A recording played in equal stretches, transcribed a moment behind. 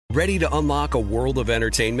Ready to unlock a world of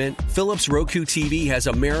entertainment? Philips Roku TV has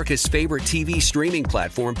America's favorite TV streaming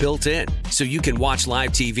platform built in, so you can watch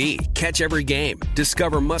live TV, catch every game,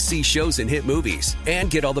 discover must-see shows and hit movies,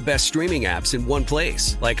 and get all the best streaming apps in one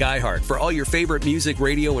place, like iHeart for all your favorite music,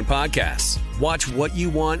 radio, and podcasts. Watch what you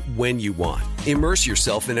want, when you want. Immerse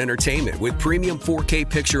yourself in entertainment with premium 4K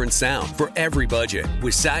picture and sound for every budget,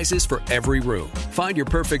 with sizes for every room. Find your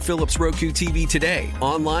perfect Philips Roku TV today,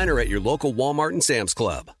 online or at your local Walmart and Sam's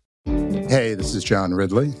Club. Hey, this is John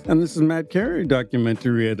Ridley. And this is Matt Carey,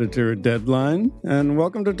 documentary editor at Deadline. And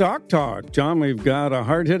welcome to Doc Talk. John, we've got a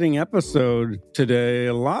hard-hitting episode today.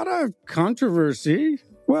 A lot of controversy.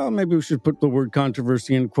 Well, maybe we should put the word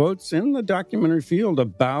controversy in quotes in the documentary field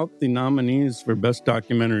about the nominees for Best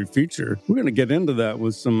Documentary Feature. We're going to get into that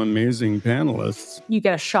with some amazing panelists. You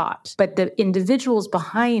get a shot, but the individuals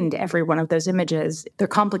behind every one of those images, they're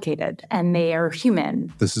complicated and they are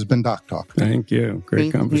human. This has been Doc Talk. Thank you.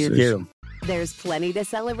 Great conversation. Thank you. There's plenty to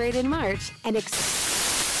celebrate in March and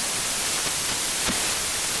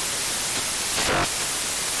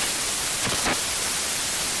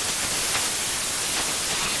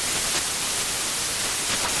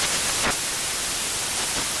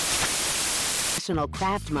National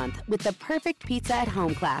Craft Month with the perfect pizza at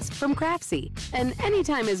home class from Craftsy. And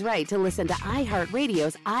anytime is right to listen to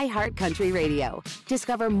iHeartRadio's iHeart Country Radio.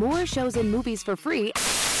 Discover more shows and movies for free.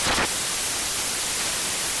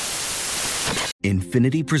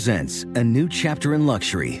 Infiniti presents a new chapter in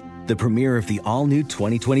luxury, the premiere of the all-new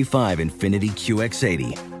 2025 Infiniti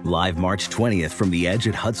QX80, live March 20th from the Edge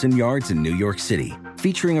at Hudson Yards in New York City,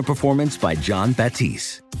 featuring a performance by John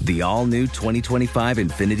Batiste. The all-new 2025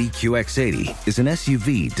 Infiniti QX80 is an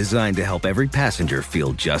SUV designed to help every passenger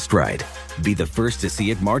feel just right. Be the first to see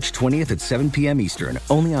it March 20th at 7 p.m. Eastern,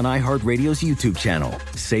 only on iHeartRadio's YouTube channel.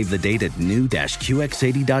 Save the date at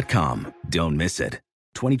new-QX80.com. Don't miss it.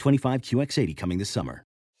 2025 QX80 coming this summer.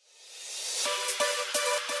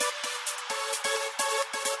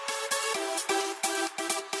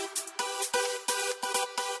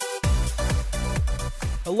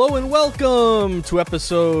 Hello and welcome to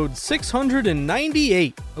episode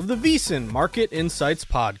 698 of the VSiN Market Insights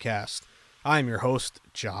Podcast. I'm your host,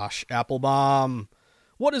 Josh Applebaum.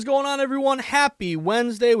 What is going on, everyone? Happy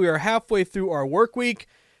Wednesday. We are halfway through our work week.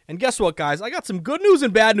 And guess what, guys? I got some good news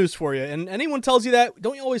and bad news for you. And anyone tells you that,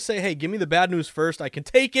 don't you always say, hey, give me the bad news first. I can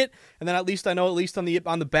take it. And then at least I know, at least on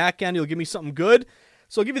the back end, you'll give me something good.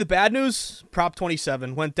 So I'll give you the bad news. Prop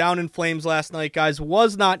 27 went down in flames last night, guys.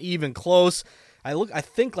 Was not even close. I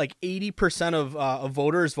think like 80% of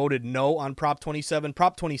voters voted no on Prop 27.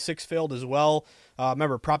 Prop 26 failed as well.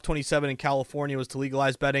 Remember, Prop 27 in California was to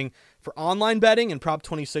legalize betting for online betting, and Prop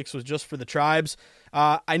 26 was just for the tribes.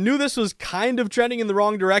 I knew this was kind of trending in the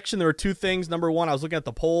wrong direction. There were two things. Number one, I was looking at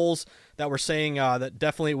the polls that were saying that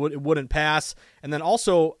definitely it wouldn't pass. And then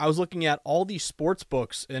also, I was looking at all these sports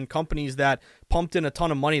books and companies that pumped in a ton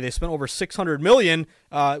of money. They spent over $600 million,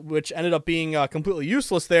 which ended up being completely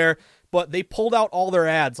useless there. But they pulled out all their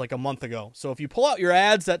ads like a month ago. So if you pull out your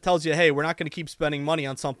ads, that tells you, hey, we're not going to keep spending money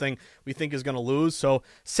on something we think is going to lose. So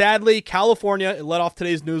sadly, California, it led off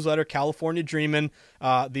today's newsletter, California Dreamin'.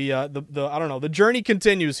 I don't know, the journey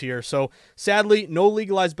continues here. So sadly, no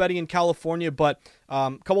legalized betting in California, but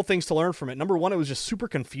a couple things to learn from it. Number one, it was just super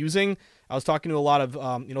confusing. I was talking to a lot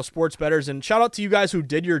of, sports bettors, and shout out to you guys who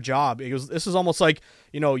did your job. This is almost like,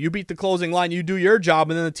 you beat the closing line, you do your job,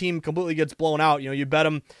 and then the team completely gets blown out. You bet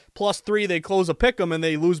them +3, they close a pick 'em, and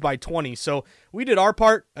they lose by 20. So we did our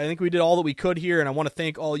part. I think we did all that we could here, and I want to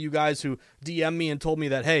thank all you guys who DM'd me and told me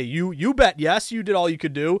that, hey, you bet yes, you did all you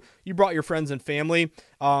could do. You brought your friends and family.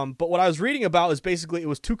 But what I was reading about is basically it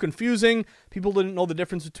was too confusing. People didn't know the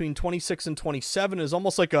difference between 26 and 27. It was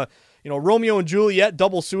almost like a, Romeo and Juliet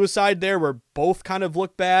double suicide there where both kind of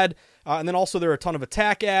look bad. And then also there were a ton of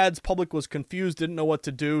attack ads. Public was confused, didn't know what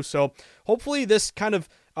to do. So hopefully this kind of,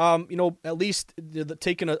 at least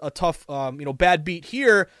taking a tough, bad beat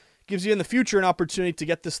here gives you in the future an opportunity to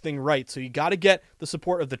get this thing right. So you got to get the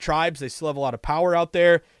support of the tribes. They still have a lot of power out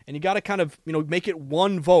there. And you got to kind of, make it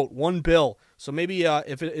one vote, one bill. So maybe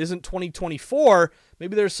if it isn't 2024,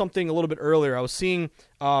 maybe there's something a little bit earlier. I was seeing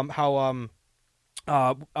how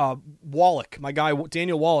Wallach, my guy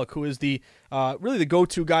Daniel Wallach, who is the really the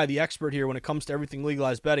go-to guy, the expert here when it comes to everything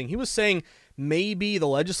legalized betting, he was saying maybe the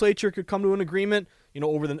legislature could come to an agreement,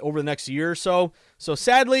 over the next year or so. So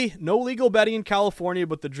sadly, no legal betting in California,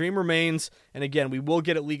 but the dream remains. And again, we will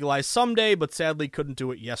get it legalized someday, but sadly couldn't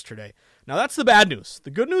do it yesterday. Now that's the bad news.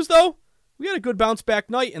 The good news though, we had a good bounce back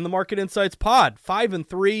night in the Market Insights pod,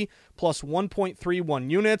 5-3 plus 1.31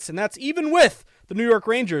 units. And that's even with the New York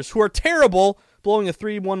Rangers, who are terrible, blowing a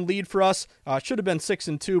 3-1 lead for us. Should have been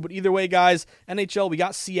 6-2, but either way, guys, NHL, we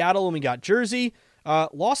got Seattle and we got Jersey.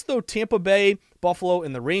 Lost, though, Tampa Bay, Buffalo,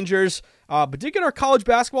 and the Rangers, but did get our college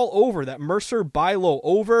basketball over, that Mercer buy low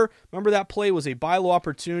over. Remember that play was a buy low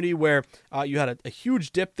opportunity where you had a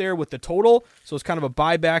huge dip there with the total, so it's kind of a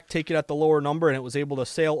buyback, take it at the lower number, and it was able to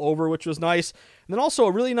sail over, which was nice. And then also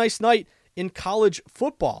a really nice night in college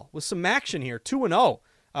football with some MACtion here, 2-0.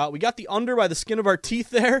 We got the under by the skin of our teeth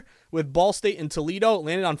there with Ball State and Toledo. It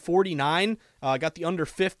landed on 49. Got the under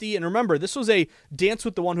 50. And remember, this was a dance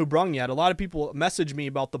with the one who brung you. I had a lot of people message me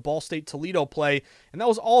about the Ball State Toledo play, and that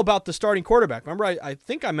was all about the starting quarterback. Remember, I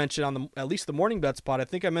think I mentioned on at least the Morning Bet spot, I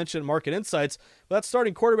think I mentioned Market Insights, but that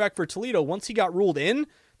starting quarterback for Toledo, once he got ruled in,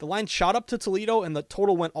 the line shot up to Toledo, and the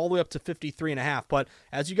total went all the way up to 53.5. But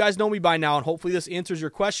as you guys know me by now, and hopefully this answers your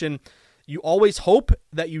question, you always hope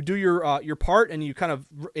that you do your part and you kind of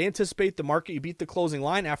anticipate the market. You beat the closing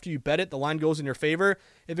line. After you bet it, the line goes in your favor.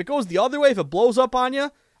 If it goes the other way, if it blows up on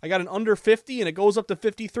you, I got an under 50 and it goes up to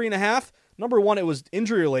 53.5. Number one, it was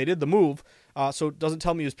injury related, the move. So it doesn't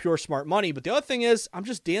tell me it was pure smart money. But the other thing is, I'm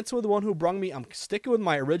just dancing with the one who brung me. I'm sticking with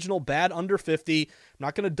my original bad under 50. I'm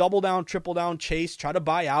not going to double down, triple down, chase, try to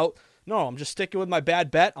buy out. No, I'm just sticking with my bad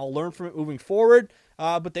bet. I'll learn from it moving forward.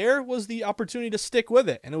 But there was the opportunity to stick with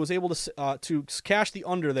it, and it was able to cash the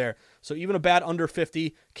under there. So even a bad under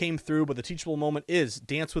 50 came through, but the teachable moment is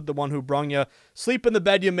dance with the one who brung you. Sleep in the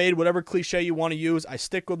bed you made, whatever cliche you want to use. I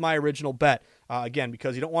stick with my original bet, again,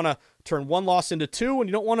 because you don't want to turn one loss into two, and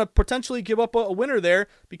you don't want to potentially give up a winner there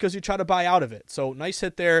because you try to buy out of it. So nice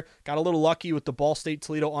hit there. Got a little lucky with the Ball State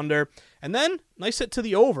Toledo under. And then nice hit to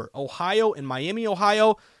the over. Ohio and Miami,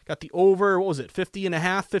 Ohio. Got the over, 50.5,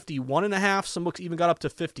 51.5. Some books even got up to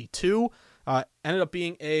 52. Ended up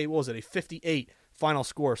being a 58 final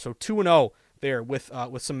score. So 2-0 there with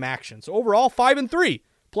some MACtion. So overall, 5-3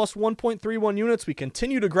 plus 1.31 units. We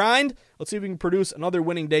continue to grind. Let's see if we can produce another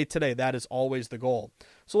winning day today. That is always the goal.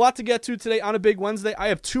 So a lot to get to today on a big Wednesday. I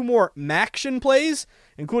have 2 more MACtion plays,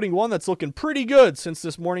 including one that's looking pretty good since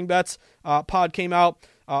this Morning Bets pod came out.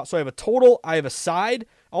 So I have a total. I have a side.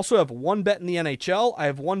 Also have 1 bet in the NHL. I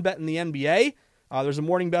have 1 bet in the NBA. There's a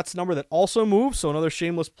Morning Bets number that also moves, so another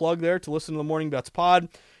shameless plug there to listen to the Morning Bets pod.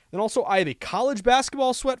 Then also I have a college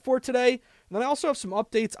basketball sweat for today. And then I also have some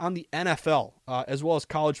updates on the NFL as well as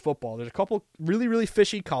college football. There's a couple really, really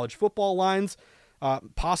fishy college football lines.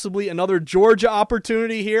 Possibly another Georgia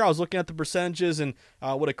opportunity here. I was looking at the percentages and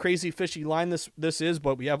what a crazy fishy line this is,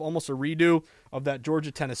 but we have almost a redo of that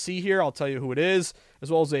Georgia-Tennessee here. I'll tell you who it is,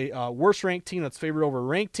 as well as a worse-ranked team that's favored over a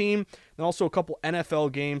ranked team, and also a couple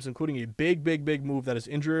NFL games, including a big move that is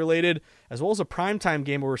injury-related, as well as a primetime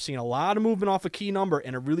game where we're seeing a lot of movement off a key number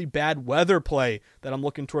and a really bad weather play that I'm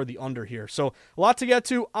looking toward the under here. So a lot to get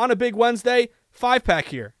to on a big Wednesday. 5-pack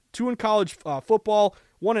here. 2 in college football,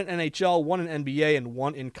 1 in NHL, 1 in NBA, and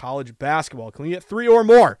 1 in college basketball. Can we get 3 or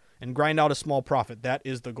more and grind out a small profit? That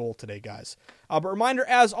is the goal today, guys. But reminder,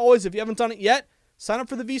 as always, if you haven't done it yet, sign up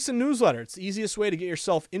for the VSiN newsletter. It's the easiest way to get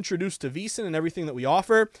yourself introduced to VSiN and everything that we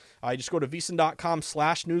offer. You just go to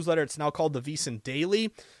VSiN.com/newsletter. It's now called the VSiN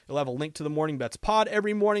Daily. You'll have a link to the Morning Bets pod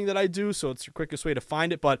every morning that I do, so it's your quickest way to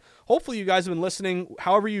find it. But hopefully you guys have been listening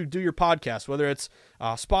however you do your podcast, whether it's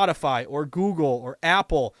Spotify or Google or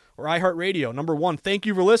Apple or iHeartRadio. Number 1, thank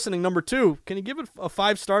you for listening. Number 2, can you give it a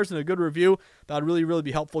 5 stars and a good review? That would really, really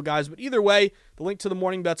be helpful, guys. But either way, the link to the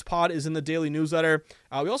Morning Bets pod is in the daily newsletter.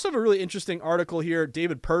 We also have a really interesting article here,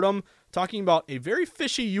 David Purdom, talking about a very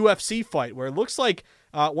fishy UFC fight where it looks like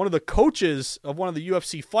one of the coaches of one of the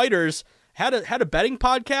UFC fighters had a betting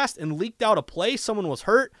podcast and leaked out a play. Someone was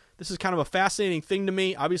hurt. This is kind of a fascinating thing to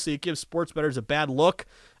me. Obviously, it gives sports bettors a bad look.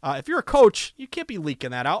 If you're a coach, you can't be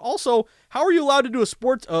leaking that out. Also, how are you allowed to do a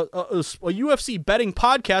UFC betting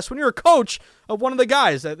podcast when you're a coach of one of the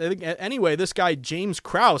guys? I think anyway, this guy James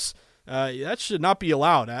Krause, that should not be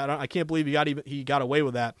allowed. I can't believe he got away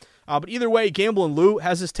with that. But either way, Gamble and Lou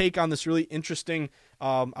has his take on this really interesting,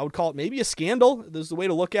 I would call it maybe a scandal. This is the way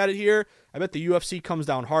to look at it here. I bet the UFC comes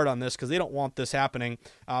down hard on this because they don't want this happening.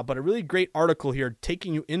 But a really great article here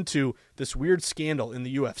taking you into this weird scandal in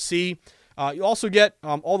the UFC. You also get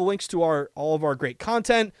all the links to all of our great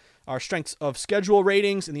content, our strengths of schedule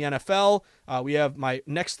ratings in the NFL. We have my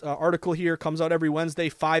next article here, comes out every Wednesday,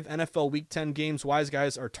 5 NFL Week 10 games wise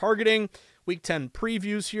guys are targeting. Week 10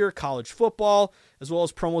 previews here, college football, as well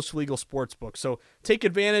as promos to legal sportsbooks. So take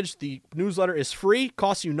advantage. The newsletter is free,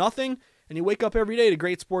 costs you nothing, and you wake up every day to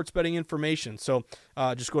great sports betting information. So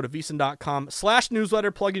just go to VSiN.com/newsletter,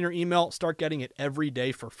 plug in your email, start getting it every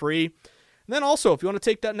day for free. And then also, if you want to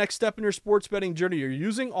take that next step in your sports betting journey, you're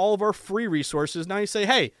using all of our free resources. Now you say,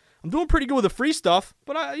 hey, I'm doing pretty good with the free stuff,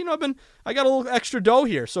 but I got a little extra dough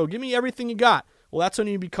here, so give me everything you got. Well, that's when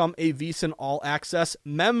you become a VSiN All Access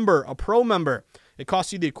member, a pro member. It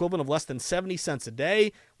costs you the equivalent of less than 70 cents a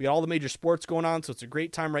day. We got all the major sports going on, so it's a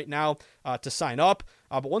great time right now to sign up.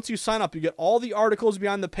 But once you sign up, you get all the articles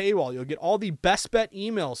behind the paywall. You'll get all the best bet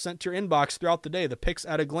emails sent to your inbox throughout the day, the picks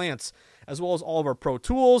at a glance, as well as all of our pro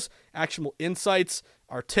tools, actionable insights,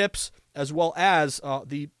 our tips, as well as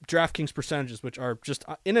the DraftKings percentages, which are just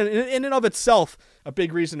in and of itself a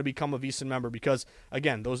big reason to become a VSiN member because,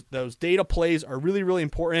 again, those data plays are really, really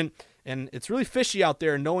important, and it's really fishy out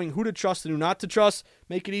there knowing who to trust and who not to trust.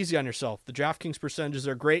 Make it easy on yourself. The DraftKings percentages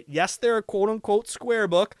are great. Yes, they're a quote-unquote square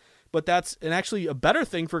book, but that's actually a better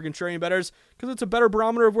thing for contrarian bettors because it's a better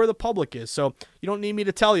barometer of where the public is. So you don't need me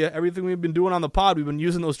to tell you everything we've been doing on the pod. We've been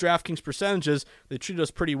using those DraftKings percentages. They treated us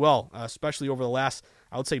pretty well, especially over the last,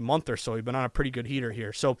 I would say, month or so. We've been on a pretty good heater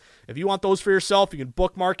here. So if you want those for yourself, you can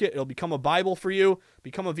bookmark it. It'll become a Bible for you.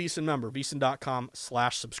 Become a VSiN member,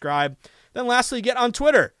 vsin.com/subscribe. Then lastly, get on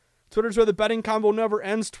Twitter. Twitter's where the betting combo never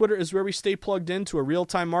ends. Twitter is where we stay plugged into a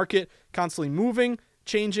real-time market, constantly moving,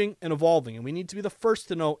 changing, and evolving, and we need to be the first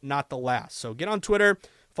to know, not the last. So get on Twitter,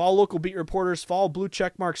 follow local beat reporters, follow Blue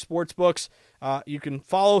Checkmark Sportsbooks. You can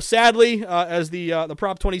follow, sadly, as the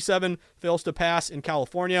Prop 27 fails to pass in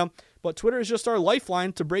California, but Twitter is just our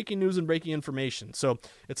lifeline to breaking news and breaking information, so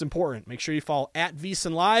it's important. Make sure you follow at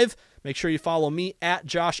VSiN Live. Make sure you follow me at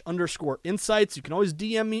Josh_Insights. You can always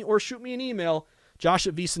DM me or shoot me an email,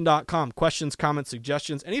 josh@vsin.com. Questions, comments,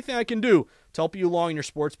 suggestions, anything I can do to help you along in your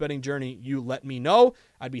sports betting journey, you let me know.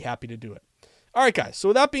 I'd be happy to do it. All right, guys. So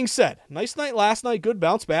with that being said, nice night last night. Good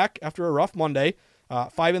bounce back after a rough Monday.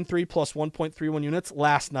 5-3 plus 1.31 units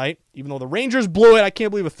last night. Even though the Rangers blew it, I can't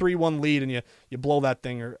believe a 3-1 lead and you blow that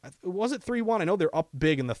thing. Or was it 3-1? I know they're up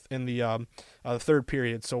big in the third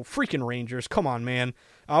period. So freaking Rangers, come on, man.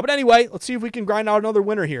 But anyway, let's see if we can grind out another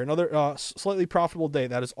winner here. Another slightly profitable day.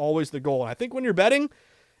 That is always the goal. And I think when you're betting,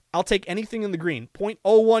 I'll take anything in the green.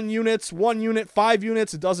 0.01 units, 1 unit, 5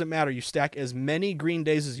 units. It doesn't matter. You stack as many green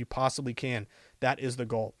days as you possibly can. That is the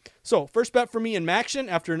goal. So first bet for me in MACtion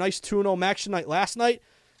after a nice 2-0 MACtion night last night.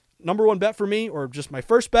 Number one bet for me, or just my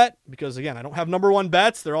first bet, because again, I don't have number one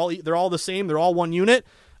bets. They're all the same. They're all 1 unit.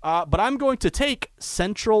 But I'm going to take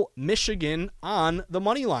Central Michigan on the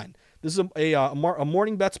money line. This is a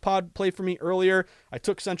morning bets pod play for me earlier. I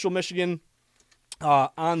took Central Michigan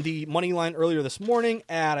on the money line earlier this morning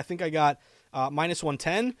at, I think I got minus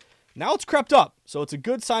 110. Now it's crept up. So it's a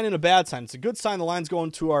good sign and a bad sign. It's a good sign the line's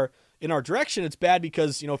going in our direction. It's bad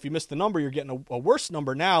because, if you miss the number, you're getting a worse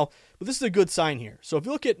number now. But this is a good sign here. So if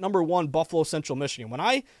you look at number 1, Buffalo Central Michigan. When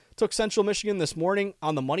I took Central Michigan this morning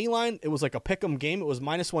on the money line, it was like a pick'em game. It was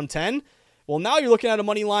minus 110. Well, now you're looking at a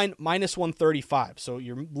money line minus 135. So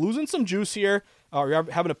you're losing some juice here, or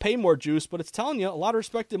you're having to pay more juice, but it's telling you a lot of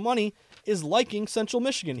respected money is liking Central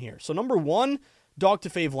Michigan here. So number 1, dog to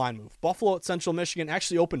fave line move. Buffalo at Central Michigan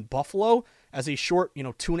actually opened Buffalo as a short,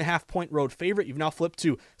 2.5 point road favorite. You've now flipped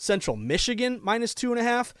to Central Michigan minus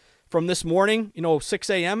 2.5 from this morning, 6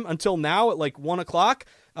 a.m. until now at like 1 o'clock.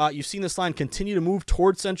 You've seen this line continue to move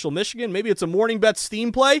towards Central Michigan. Maybe it's a morning bet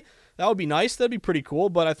steam play. That would be nice. That'd be pretty cool,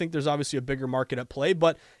 but I think there's obviously a bigger market at play,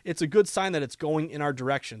 but it's a good sign that it's going in our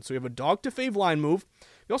direction. So we have a dog to fave line move.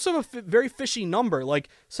 We also have a very fishy number. Like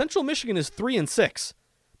Central Michigan is 3-6.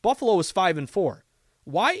 Buffalo is 5-4.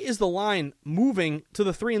 Why is the line moving to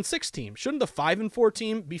the 3-6 team? Shouldn't the 5-4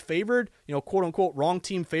 team be favored? Quote unquote, wrong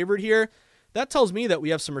team favored here. That tells me that we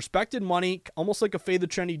have some respected money, almost like a fade the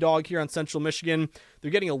trendy dog here on Central Michigan.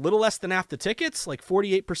 They're getting a little less than half the tickets, like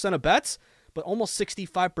 48% of bets, but almost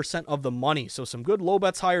 65% of the money. So some good low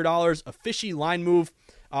bets, higher dollars, a fishy line move.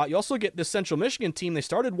 You also get this Central Michigan team. They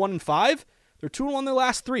started 1-5. They're 2-1 their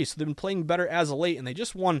last 3, so they've been playing better as of late, and they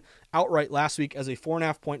just won outright last week as a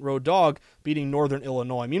 4.5 point road dog, beating Northern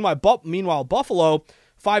Illinois. Meanwhile, Buffalo,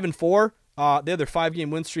 5-4. They had their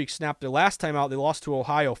 5-game win streak snapped their last time out. They lost to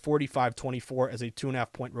Ohio 45-24 as a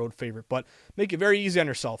 2.5 point road favorite. But make it very easy on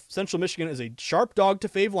yourself. Central Michigan is a sharp dog to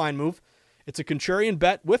fave line move. It's a contrarian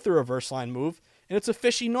bet with the reverse line move, and it's a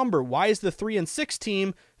fishy number. Why is the 3-6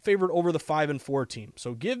 team favored over the 5-4 team?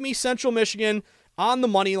 So give me Central Michigan on the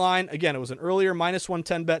money line. Again, it was an earlier minus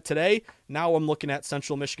 110 bet today. Now I'm looking at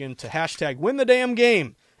Central Michigan to hashtag win the damn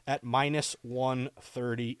game at minus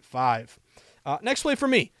 135. Next play for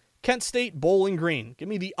me, Kent State Bowling Green. Give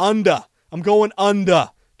me the under. I'm going under.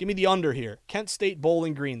 Give me the under here. Kent State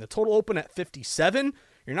Bowling Green. The total open at 57.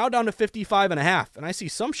 You're now down to 55.5. And I see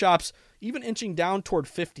some shops even inching down toward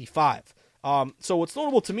 55. So what's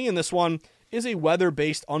notable to me in this one is a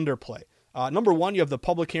weather-based underplay. Number 1, you have the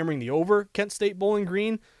public hammering the over, Kent State Bowling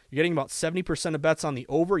Green. You're getting about 70% of bets on the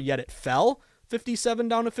over, yet it fell 57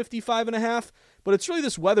 down to 55.5. But it's really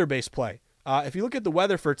this weather-based play. If you look at the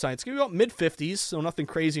weather for tonight, it's going to be about mid-50s, so nothing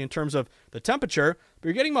crazy in terms of the temperature, but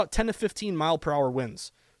you're getting about 10 to 15 mile-per-hour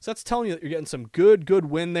winds. So that's telling you that you're getting some good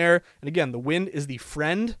wind there. And again, the wind is the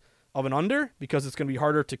friend of an under because it's going to be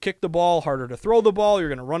harder to kick the ball, harder to throw the ball. You're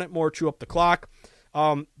going to run it more, chew up the clock.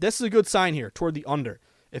 This is a good sign here toward the under.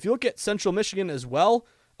 If you look at Central Michigan as well,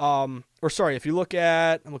 if you look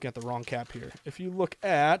at, I'm looking at the wrong cap here. If you look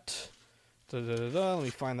at, let me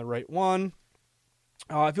find the right one.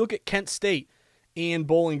 If you look at Kent State and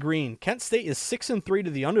Bowling Green, Kent State is 6-3 to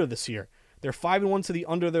the under this year. They're 5-1 to the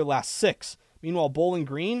under their last 6. Meanwhile, Bowling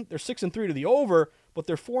Green, they're 6-3 to the over, but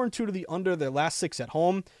they're 4-2 to the under their last 6 at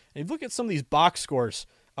home. And if you look at some of these box scores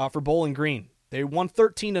for Bowling Green, they won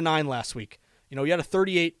 13-9 last week. You know, you had a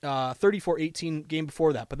 34-18 game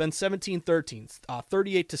before that, but then 17-13,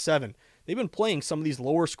 38-7. They've been playing some of these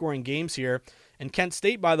lower scoring games here. And Kent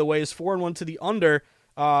State, by the way, is 4-1 to the under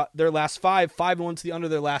their last 5, 5-1 to the under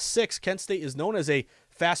their last 6. Kent State is known as a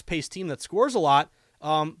fast-paced team that scores a lot,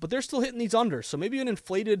 but they're still hitting these unders. So maybe an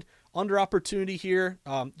inflated under opportunity here.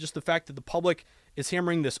 Just the fact that the public is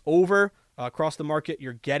hammering this over across the market.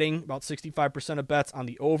 You're getting about 65% of bets on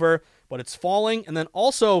the over, but it's falling. And then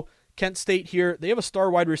also Kent State here, they have a star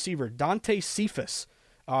wide receiver, Dante Cephas.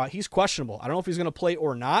 He's questionable. I don't know if he's going to play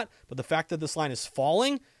or not, but the fact that this line is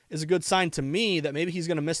falling is a good sign to me that maybe he's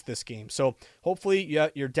going to miss this game. So hopefully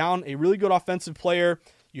you're down a really good offensive player.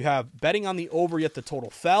 You have betting on the over, yet the total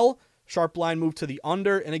fell. Sharp line moved to the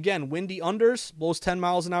under. And again, windy unders, blows 10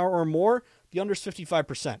 miles an hour or more. The under's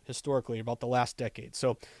 55% historically about the last decade.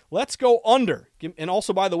 So let's go under. And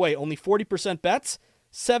also, by the way, only 40% bets,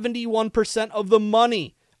 71% of the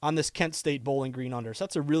money on this Kent State Bowling Green under. So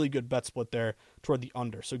that's a really good bet split there toward the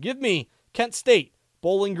under. So give me Kent State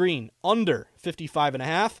Bowling Green under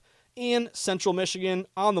 55.5 and Central Michigan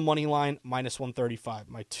on the money line minus 135.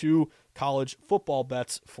 My 2 college football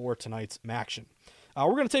bets for tonight's MACtion.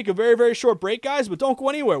 We're going to take a very, very short break, guys, but don't go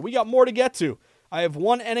anywhere. We got more to get to. I have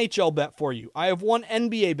one NHL bet for you. I have one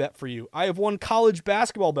NBA bet for you. I have one college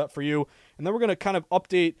basketball bet for you. And then we're going to kind of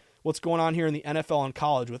update what's going on here in the NFL and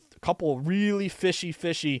college with a couple really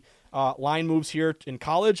fishy line moves here in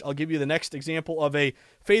college. I'll give you the next example of a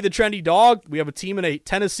fade the trendy dog. We have a team in a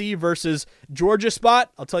Tennessee versus Georgia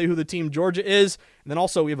spot. I'll tell you who the team Georgia is. And then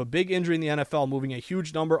also we have a big injury in the NFL moving a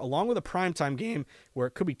huge number along with a primetime game where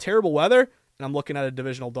it could be terrible weather. And I'm looking at a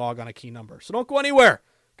divisional dog on a key number. So don't go anywhere.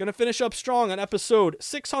 Going to finish up strong on episode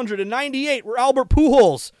 698. We're Albert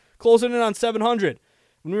Pujols, closing in on 700.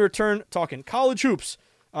 When we return, talking college hoops,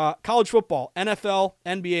 college football, NFL,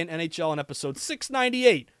 NBA, and NHL on episode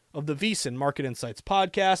 698 of the VSiN Market Insights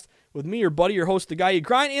podcast with me, your buddy, your host, the guy you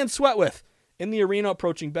grind and sweat with in the arena,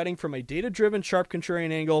 approaching betting from a data-driven, sharp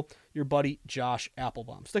contrarian angle, your buddy, Josh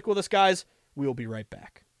Applebaum. Stick with us, guys. We will be right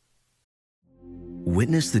back.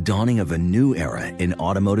 Witness the dawning of a new era in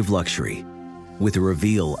automotive luxury with a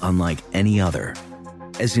reveal unlike any other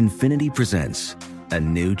as Infiniti presents a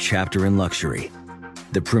new chapter in luxury,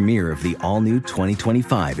 the premiere of the all-new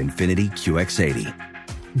 2025 Infiniti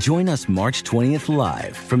QX80. Join us March 20th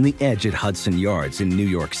live from the Edge at Hudson Yards in New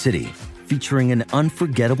York City, featuring an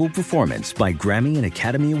unforgettable performance by Grammy and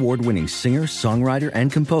Academy Award-winning singer, songwriter,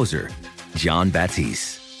 and composer, Jon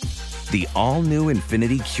Batiste. The all-new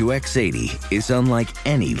Infiniti QX80 is unlike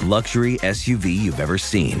any luxury SUV you've ever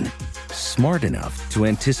seen. Smart enough to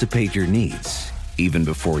anticipate your needs, even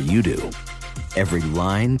before you do. Every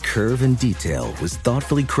line, curve, and detail was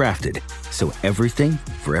thoughtfully crafted, so everything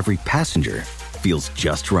for every passenger feels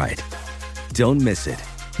just right. Don't miss it.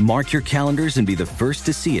 Mark your calendars and be the first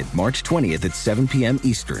to see it March 20th at 7 p.m.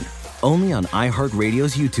 Eastern, only on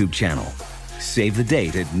iHeartRadio's YouTube channel. Save the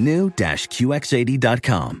date at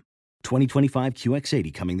new-QX80.com. 2025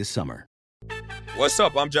 QX80 coming this summer. What's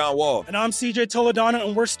up? I'm John Wall. And I'm CJ Toledano,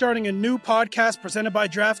 and we're starting a new podcast presented by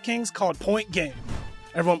DraftKings called Point Game.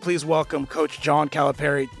 Everyone, please welcome Coach John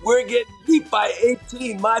Calipari. We're getting beat by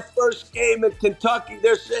 18. My first game in Kentucky,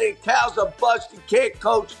 they're saying Cal's a bust. He can't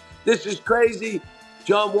coach. This is crazy.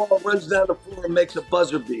 John Wall runs down the floor and makes a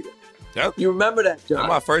buzzer beater. Yep. You remember that, John? That's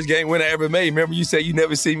my first game winner I ever made. Remember you said you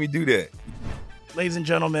never see me do that. Ladies and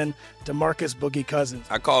gentlemen, DeMarcus Boogie Cousins.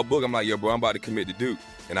 I called Book. I'm like, yo, bro, I'm about to commit to Duke.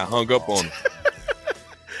 And I hung up on him.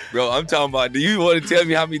 Bro, I'm talking about, do you want to tell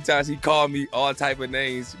me how many times he called me all type of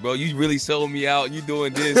names? Bro, you really sold me out. You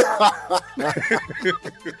doing this.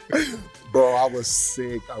 Bro, I was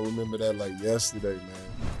sick. I remember that like yesterday,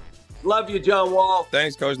 man. Love you, John Wall.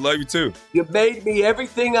 Thanks, Coach. Love you, too. You made me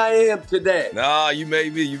everything I am today. Nah, you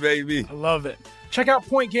made me. You made me. I love it. Check out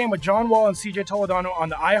Point Game with John Wall and CJ Toledano on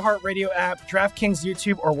the iHeartRadio app, DraftKings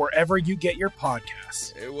YouTube, or wherever you get your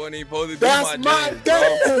podcasts. It wasn't even supposed to be That's my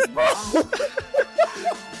game, bro.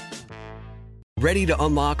 Ready to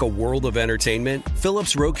unlock a world of entertainment?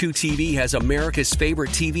 Philips Roku TV has America's favorite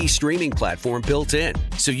TV streaming platform built in,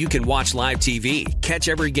 so you can watch live TV, catch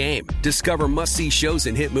every game, discover must-see shows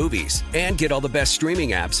and hit movies, and get all the best streaming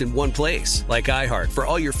apps in one place, like iHeart for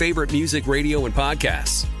all your favorite music, radio, and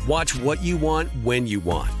podcasts. Watch what you want, when you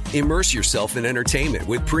want. Immerse yourself in entertainment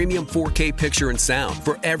with premium 4K picture and sound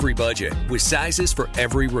for every budget, with sizes for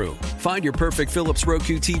every room. Find your perfect Philips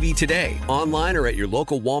Roku TV today, online or at your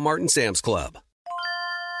local Walmart and Sam's Club.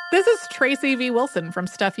 This is Tracy V. Wilson from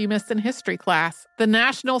Stuff You Missed in History Class. The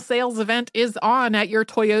national sales event is on at your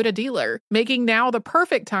Toyota dealer, making now the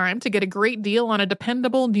perfect time to get a great deal on a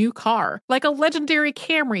dependable new car. Like a legendary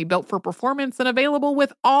Camry built for performance and available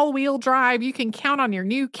with all-wheel drive, you can count on your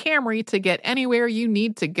new Camry to get anywhere you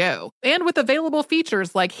need to go. And with available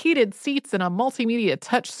features like heated seats and a multimedia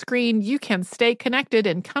touchscreen, you can stay connected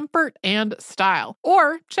in comfort and style.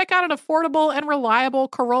 Or check out an affordable and reliable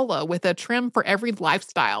Corolla with a trim for every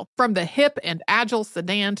lifestyle. From the hip and agile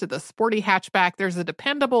sedan to the sporty hatchback, there's a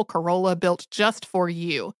dependable Corolla built just for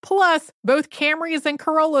you. Plus, both Camrys and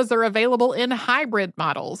Corollas are available in hybrid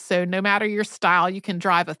models, so no matter your style, you can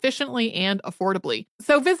drive efficiently and affordably.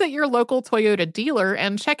 So visit your local Toyota dealer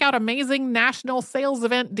and check out amazing national sales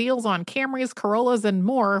event deals on Camrys, Corollas, and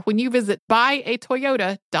more when you visit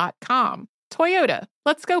buyatoyota.com. Toyota,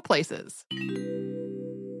 let's go places.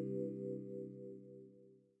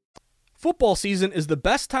 Football season is the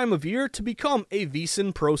best time of year to become a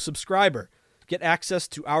VSiN Pro subscriber. Get access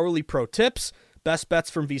to hourly pro tips, best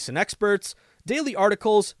bets from VSiN experts, daily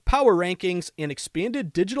articles, power rankings, and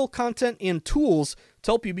expanded digital content and tools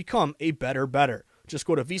to help you become a better. Just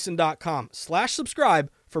go to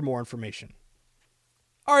vsin.com/subscribe for more information.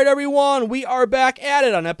 All right, everyone, we are back at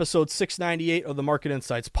it on episode 698 of the Market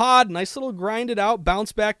Insights Pod. Nice little grinded out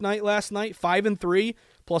bounce back night last night, 5-3.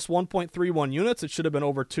 Plus 1.31 units. It should have been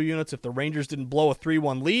over 2 units if the Rangers didn't blow a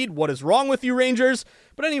 3-1 lead. What is wrong with you, Rangers?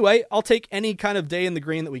 But anyway, I'll take any kind of day in the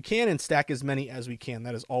green that we can and stack as many as we can.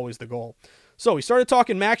 That is always the goal. So we started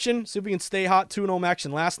talking MACtion. See if we can stay hot. 2-0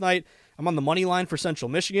 MACtion last night. I'm on the money line for Central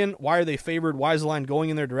Michigan. Why are they favored? Why is the line going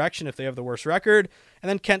in their direction if they have the worst record? And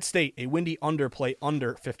then Kent State, a windy underplay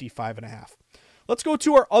under 55.5. Let's go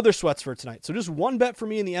to our other sweats for tonight. So just one bet for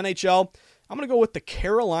me in the NHL. I'm going to go with the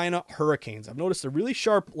Carolina Hurricanes. I've noticed a really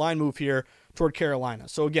sharp line move here toward Carolina.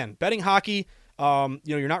 So again, betting hockey,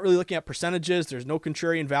 you're not really looking at percentages. There's no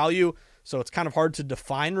contrarian value, so it's kind of hard to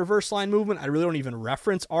define reverse line movement. I really don't even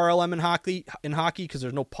reference RLM in hockey because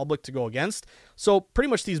there's no public to go against. So pretty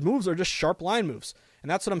much these moves are just sharp line moves,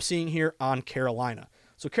 and that's what I'm seeing here on Carolina.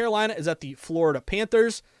 So Carolina is at the Florida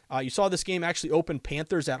Panthers. You saw this game actually open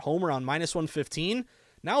Panthers at home around -115.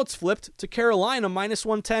 Now it's flipped to Carolina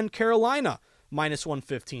 -110, Carolina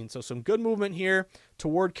 -115. So some good movement here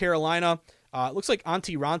toward Carolina. It looks like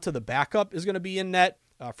Antti Ranta, the backup, is going to be in net.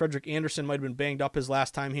 Frederick Anderson might have been banged up his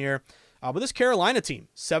last time here. But this Carolina team,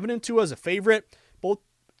 7-2 as a favorite. Both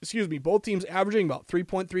teams averaging about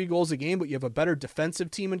 3.3 goals a game, but you have a better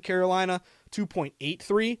defensive team in Carolina,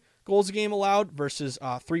 2.83 goals a game allowed versus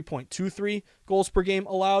 3.23 goals per game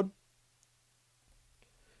allowed.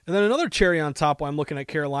 And then another cherry on top while I'm looking at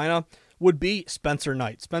Carolina would be Spencer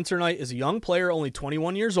Knight. Spencer Knight is a young player, only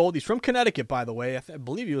 21 years old. He's from Connecticut, by the way. I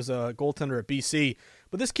believe he was a goaltender at BC.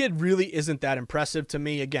 But this kid really isn't that impressive to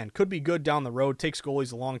me. Again, could be good down the road. Takes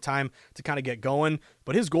goalies a long time to kind of get going.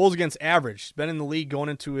 But his goals against average, he's been in the league going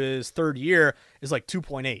into his third year, is like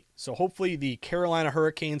 2.8. So hopefully the Carolina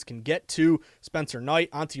Hurricanes can get to Spencer Knight.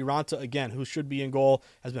 Antti Ranta, again, who should be in goal,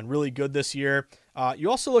 has been really good this year. You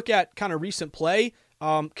also look at kind of recent play.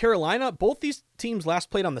 Carolina, both these teams last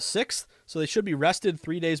played on the 6th, so they should be rested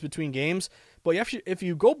 3 days between games. But if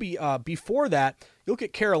you go before that, you look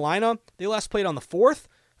at Carolina, they last played on the 4th.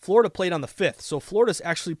 Florida played on the 5th. So Florida's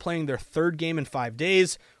actually playing their third game in 5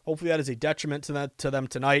 days. Hopefully that is a detriment to them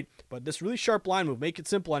tonight. But this really sharp line move, make it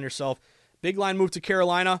simple on yourself. Big line move to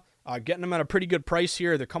Carolina. Getting them at a pretty good price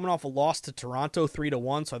here. They're coming off a loss to Toronto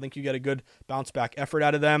 3-1, so I think you get a good bounce back effort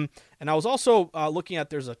out of them. And I was also looking at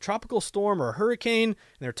there's a tropical storm or a hurricane, and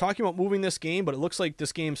they're talking about moving this game, but it looks like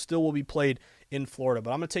this game still will be played in Florida.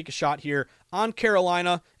 But I'm going to take a shot here on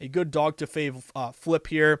Carolina, a good dog to fave flip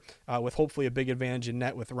here with hopefully a big advantage in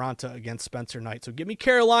net with Ranta against Spencer Knight. So give me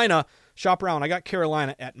Carolina. Shop around. I got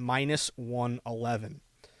Carolina at -111.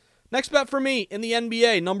 Next bet for me in the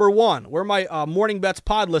NBA, number 1. Where are my Morning Bets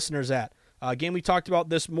pod listeners at? Game we talked about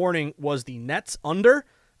this morning was the Nets under.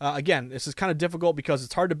 Again, this is kind of difficult because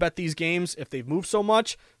it's hard to bet these games if they've moved so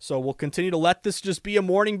much. So we'll continue to let this just be a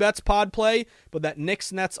morning bets pod play. But that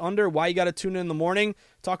Knicks Nets under, why you got to tune in the morning.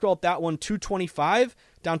 Talked about that one, 225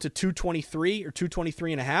 down to 223 or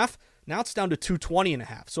 223.5. Now it's down to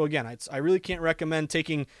 220.5. So again, I really can't recommend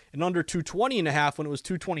taking an under 220.5 when it was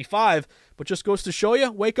 225, but just goes to show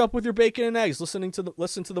you, wake up with your bacon and eggs, listen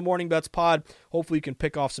to the Morning Bets pod. Hopefully you can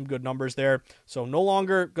pick off some good numbers there. So no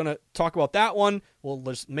longer going to talk about that one. We'll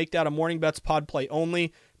just make that a Morning Bets pod play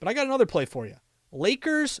only. But I got another play for you.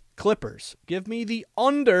 Lakers Clippers. Give me the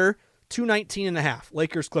under 219.5.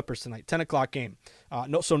 Lakers Clippers tonight, 10 o'clock game.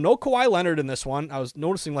 No Kawhi Leonard in this one. I was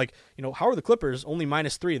noticing, how are the Clippers only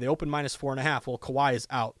 -3? They opened -4.5. Well, Kawhi is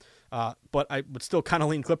out. But I would still kind of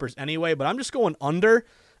lean Clippers anyway. But I'm just going under.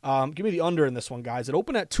 Give me the under in this one, guys. It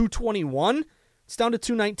opened at 221. It's down to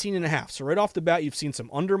 219.5. So right off the bat, you've seen some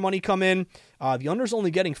under money come in. The under's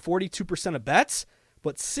only getting 42% of bets,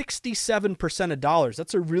 but 67% of dollars.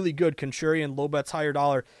 That's a really good contrarian, low bets, higher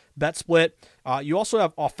dollar bet split. You also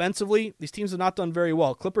have offensively, these teams have not done very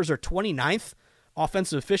well. Clippers are 29th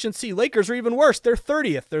offensive efficiency. Lakers are even worse. They're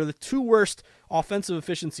 30th. They're the two worst offensive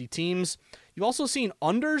efficiency teams. You've also seen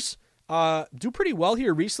unders do pretty well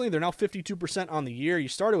here recently. They're now 52% on the year. You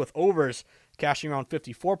started with overs cashing around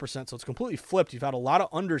 54%, so it's completely flipped. You've had a lot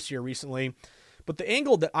of unders here recently. But the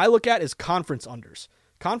angle that I look at is conference unders.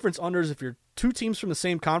 Conference unders, if you're two teams from the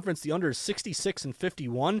same conference, the under is 66 and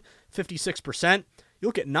 51, 56%. You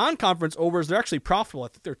look at non-conference overs, they're actually profitable. I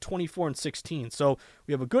think they're 24 and 16. So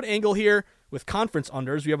we have a good angle here with conference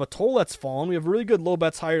unders. We have a total that's fallen. We have a really good low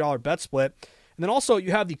bets, higher dollar bet split. And then also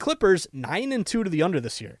you have the Clippers 9-2 to the under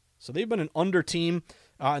this year. So they've been an under team.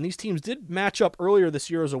 And these teams did match up earlier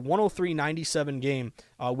this year as a 103-97 game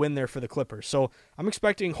win there for the Clippers. So I'm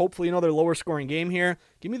expecting hopefully another lower scoring game here.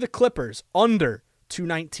 Give me the Clippers under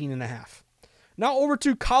 219.5. Now over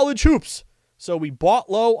to college hoops. So we bought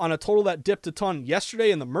low on a total that dipped a ton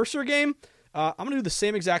yesterday in the Mercer game. I'm going to do the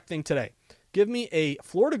same exact thing today. Give me a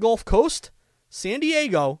Florida Gulf Coast, San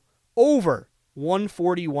Diego over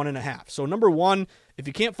 141.5. So number one, if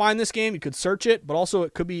you can't find this game, you could search it, but also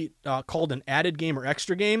it could be called an added game or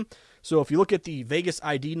extra game. So if you look at the Vegas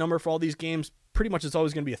ID number for all these games, pretty much it's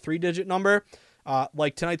always going to be a 3-digit number.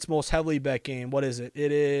 Like tonight's most heavily bet game, what is it?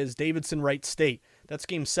 It is Davidson Wright State. That's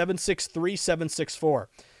game 763, 764.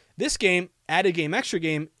 This game, added game, extra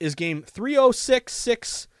game, is game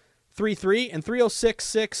 306633 and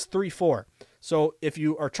 306634. So if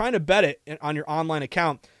you are trying to bet it on your online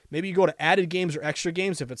account, maybe you go to added games or extra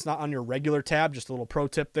games if it's not on your regular tab. Just a little pro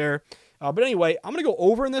tip there. But anyway, I'm going to go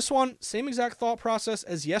over in this one. Same exact thought process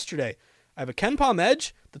as yesterday. I have a KenPom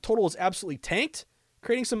edge. The total is absolutely tanked,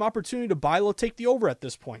 creating some opportunity to buy low, take the over at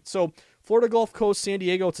this point. So Florida Gulf Coast, San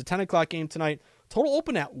Diego, it's a 10 o'clock game tonight. Total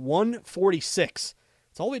open at 146.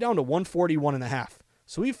 It's all the way down to 141.5.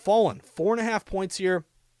 So we've fallen 4.5 points here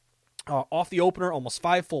off the opener, almost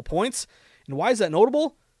 5 full points. And why is that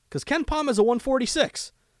notable? Because KenPom is a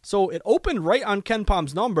 146. So it opened right on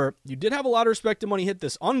KenPom's number. You did have a lot of respected money hit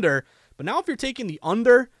this under, but now if you're taking the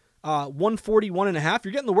under 141.5,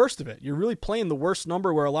 you're getting the worst of it. You're really playing the worst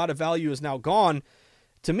number where a lot of value is now gone.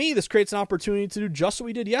 To me, this creates an opportunity to do just what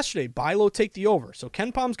we did yesterday. Buy low, take the over. So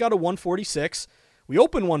KenPom's got a 146. We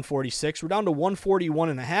opened 146. We're down to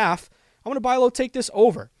 141.5. I'm going to buy low, take this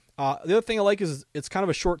over. The other thing I like is it's kind of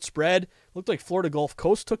a short spread. Looked like Florida Gulf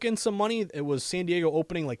Coast took in some money. It was San Diego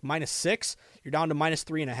opening like -6. You're down to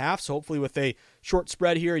 -3.5. So hopefully with a short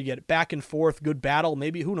spread here, you get back and forth, good battle.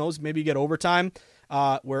 Maybe, who knows, maybe you get overtime,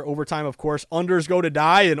 where overtime, of course, unders go to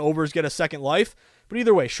die and overs get a second life. But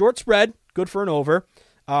either way, short spread, good for an over.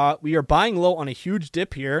 We are buying low on a huge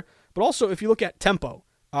dip here. But also, if you look at tempo,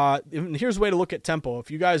 here's a way to look at tempo.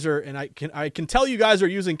 If you guys are, and I can tell you guys are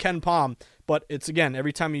using KenPom, but it's again,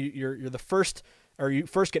 every time you're the first, or you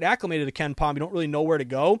first get acclimated to KenPom, you don't really know where to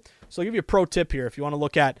go. So I'll give you a pro tip here. If you want to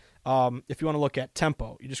look at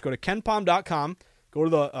tempo, you just go to KenPom.com, go to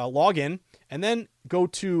the login, and then go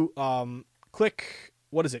to click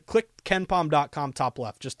KenPom.com top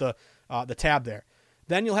left, just the tab there.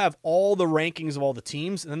 Then you'll have all the rankings of all the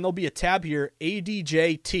teams, and then there'll be a tab here,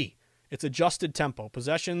 ADJT. It's adjusted tempo,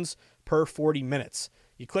 possessions per 40 minutes.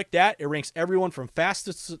 You click that, it ranks everyone from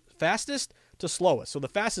fastest to slowest. So the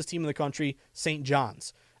fastest team in the country, St.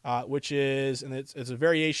 John's, which is, and it's a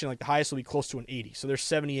variation, like the highest will be close to an 80. So they're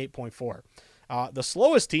 78.4. The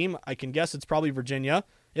slowest team, I can guess it's probably Virginia.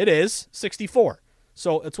 It is 64.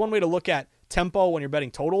 So it's one way to look at tempo when you're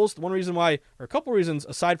betting totals. The one reason why, or a couple reasons,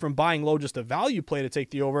 aside from buying low, just a value play to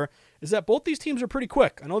take the over, is that both these teams are pretty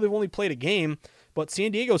quick. I know they've only played a game, but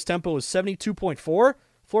San Diego's tempo is 72.4.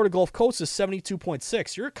 Florida Gulf Coast is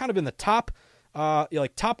 72.6. You're kind of in the top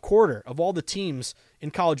like top quarter of all the teams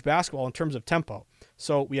in college basketball in terms of tempo.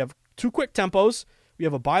 So we have 2 quick tempos. We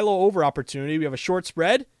have a buy low over opportunity. We have a short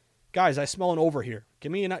spread. Guys, I smell an over here.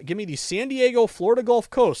 Give me the San Diego, Florida Gulf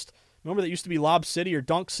Coast. Remember that used to be Lob City or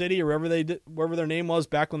Dunk City or wherever their name was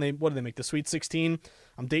back when what did they make, the Sweet 16?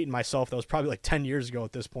 I'm dating myself. That was probably like 10 years ago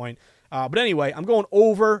at this point. But anyway, I'm going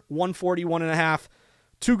over 141.5.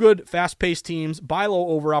 2 good fast-paced teams. Buy low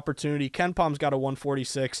over opportunity. Ken Palm's got a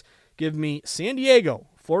 146. Give me San Diego,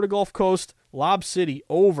 Florida Gulf Coast, Lob City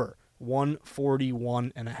over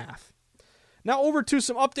 141.5. Now over to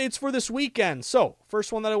some updates for this weekend. So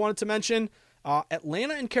first one that I wanted to mention,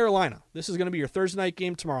 Atlanta and Carolina. This is going to be your Thursday night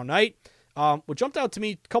game tomorrow night. What jumped out to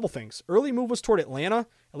me, a couple things. Early move was toward Atlanta.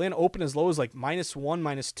 Atlanta opened as low as like -1,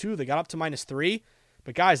 -2. They got up to -3.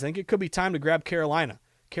 But guys, I think it could be time to grab Carolina.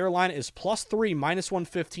 Carolina is +3,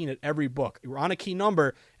 -115 at every book. We're on a key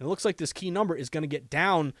number, and it looks like this key number is going to get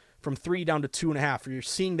down from 3 down to 2.5. You're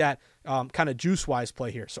seeing that kind of juice-wise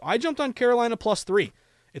play here. So I jumped on Carolina +3.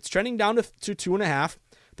 It's trending down to 2.5.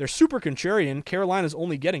 They're super contrarian. Carolina's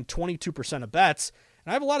only getting 22% of bets,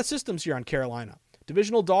 and I have a lot of systems here on Carolina.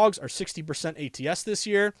 Divisional dogs are 60% ATS this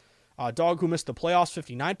year. Dog who missed the playoffs,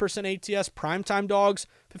 59% ATS. Primetime dogs,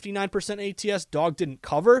 59% ATS. Dog didn't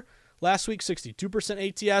cover last week, 62%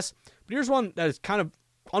 ATS. But here's one that is kind of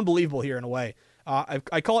unbelievable here in a way.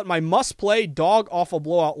 I call it my must-play dog off a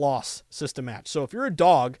blowout loss system match. So if you're a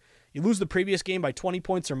dog, you lose the previous game by 20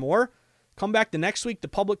 points or more, come back the next week, the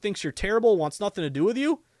public thinks you're terrible, wants nothing to do with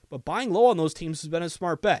you, but buying low on those teams has been a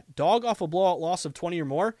smart bet. Dog off a blowout loss of 20 or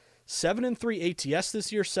more, 7-3 ATS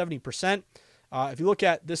this year, 70%. If you look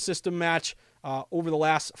at this system match over the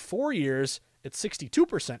last 4 years, it's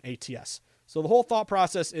 62% ATS. So the whole thought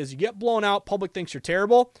process is you get blown out, public thinks you're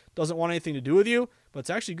terrible, doesn't want anything to do with you, but it's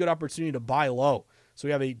actually a good opportunity to buy low. So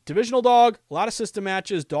we have a divisional dog, a lot of system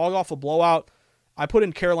matches, dog off a blowout. I put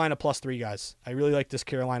in Carolina +3, guys. I really like this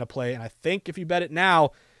Carolina play, and I think if you bet it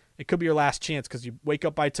now, it could be your last chance because you wake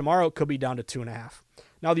up by tomorrow, it could be down to 2.5.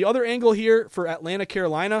 Now, the other angle here for Atlanta,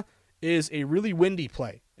 Carolina is a really windy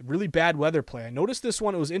play, a really bad weather play. I noticed this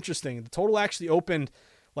one, it was interesting. The total actually opened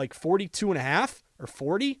like 42.5 or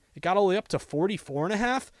 40. It got all the way up to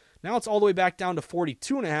 44.5. Now it's all the way back down to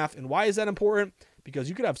 42.5. And why is that important? Because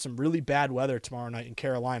you could have some really bad weather tomorrow night in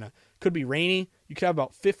Carolina. Could be rainy. You could have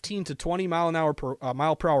about 15 to 20 mile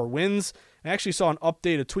per hour winds. I actually saw an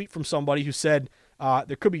updated tweet from somebody who said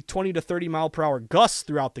there could be 20 to 30 mile per hour gusts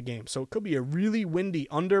throughout the game. So it could be a really windy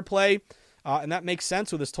underplay. And that makes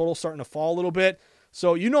sense with this total starting to fall a little bit.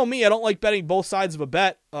 So you know me, I don't like betting both sides of a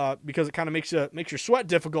bet because it kind of makes your sweat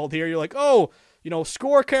difficult here. You're like, oh,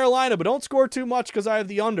 score Carolina, but don't score too much because I have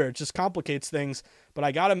the under. It just complicates things. But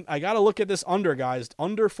I gotta look at this under, guys.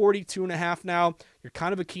 Under 42.5 now. You're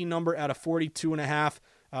kind of a key number at a 42.5,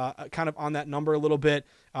 kind of on that number a little bit.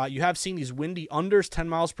 You have seen these windy unders, 10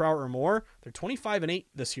 miles per hour or more. They're 25-8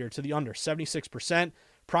 this year to the under, 76%.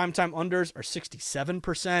 Primetime unders are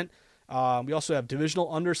 67%. We also have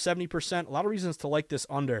divisional under 70%. A lot of reasons to like this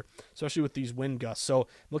under, especially with these wind gusts. So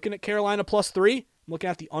looking at Carolina +3, I'm looking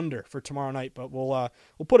at the under for tomorrow night, but we'll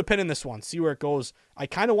put a pin in this one, see where it goes. I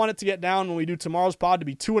kind of want it to get down when we do tomorrow's pod to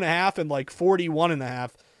be 2.5 and like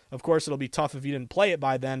 41.5. Of course, it'll be tough if you didn't play it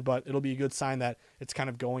by then, but it'll be a good sign that it's kind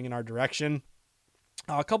of going in our direction.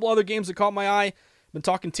 A couple other games that caught my eye. I've been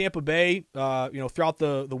talking Tampa Bay, throughout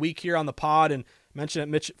the week here on the pod, and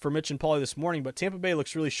mentioned it for Mitch and Paulie this morning, but Tampa Bay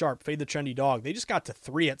looks really sharp. Fade the trendy dog. They just got to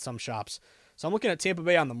 3 at some shops. So I'm looking at Tampa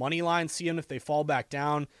Bay on the money line, seeing if they fall back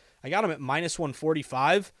down. I got them at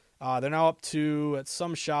 -145. They're now up to, at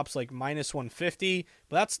some shops, like -150.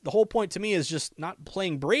 But that's the whole point to me, is just not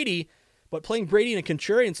playing Brady, but playing Brady in a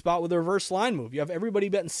contrarian spot with a reverse line move. You have everybody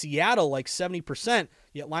betting Seattle like 70%,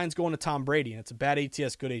 yet line's going to Tom Brady, and it's a bad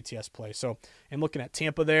ATS, good ATS play. So I'm looking at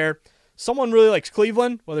Tampa there. Someone really likes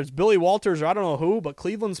Cleveland, whether it's Billy Walters or I don't know who, but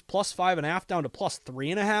Cleveland's +5.5 down to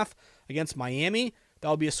 +3.5 against Miami. That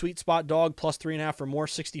would be a sweet spot dog, +3.5 or more,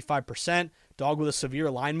 65%. Dog with a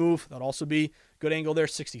severe line move, that would also be good angle there,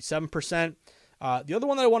 67%. The other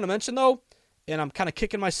one that I want to mention, though, and I'm kind of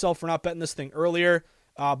kicking myself for not betting this thing earlier,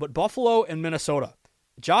 but Buffalo and Minnesota.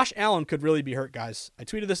 Josh Allen could really be hurt, guys. I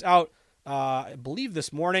tweeted this out, I believe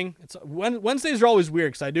this morning. Wednesdays are always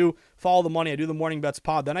weird because I do follow the money. I do the morning bets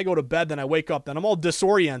pod. Then I go to bed. Then I wake up. Then I'm all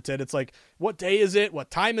disoriented. It's like, what day is it?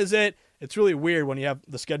 What time is it? It's really weird when you have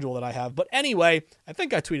the schedule that I have. But anyway, I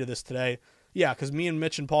think I tweeted this today. Yeah, because me and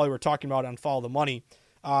Mitch and Paulie were talking about it on Follow the Money.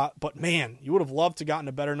 But man, you would have loved to gotten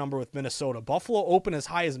a better number with Minnesota. Buffalo open as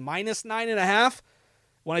high as -9.5.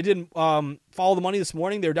 When I did Follow the Money this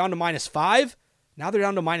morning, they were down to -5. Now they're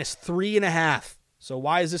down to -3.5. So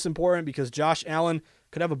why is this important? Because Josh Allen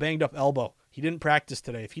could have a banged up elbow. He didn't practice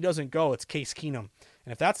today. If he doesn't go, it's Case Keenum.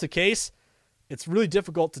 And if that's the case, it's really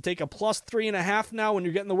difficult to take a plus 3.5 now when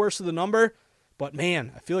you're getting the worst of the number. But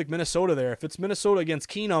man, I feel like Minnesota there. If it's Minnesota against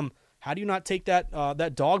Keenum, how do you not take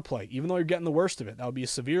that dog play, even though you're getting the worst of it? That would be a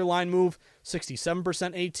severe line move,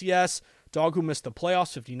 67% ATS. Dog who missed the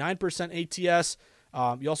playoffs, 59% ATS.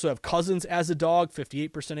 You also have Cousins as a dog,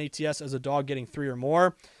 58% ATS as a dog, getting 3 or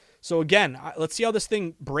more. So again, let's see how this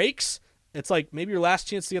thing breaks. It's like maybe your last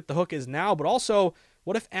chance to get the hook is now, but also,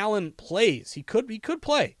 what if Allen plays? He could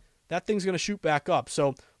play. That thing's going to shoot back up.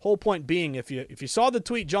 So whole point being, if you saw the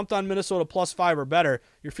tweet, jumped on Minnesota plus 5 or better,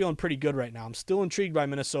 you're feeling pretty good right now. I'm still intrigued by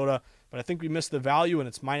Minnesota, but I think we missed the value, and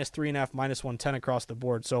it's minus 3.5, minus 110 across the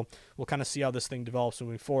board. So we'll kind of see how this thing develops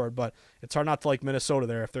moving forward, but it's hard not to like Minnesota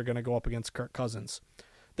there if they're going to go up against Kirk Cousins.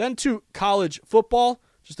 Then to college football,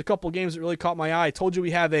 just a couple games that really caught my eye. I told you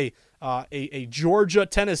we have a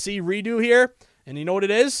Georgia-Tennessee redo here, and you know what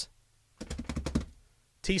it is?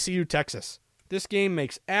 TCU, Texas. This game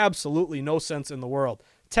makes absolutely no sense in the world.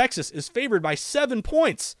 Texas is favored by 7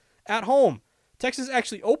 points at home. Texas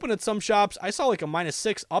actually opened at some shops. I saw like a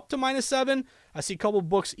 -6 up to -7. I see a couple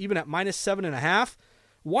books even at -7.5.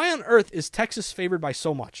 Why on earth is Texas favored by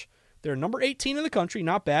so much? They're number 18 in the country,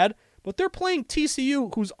 not bad, but they're playing TCU,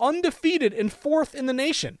 who's undefeated and 4th in the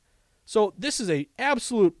nation. So this is a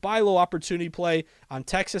absolute buy low opportunity play on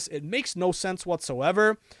Texas. It makes no sense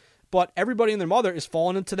whatsoever. But everybody and their mother is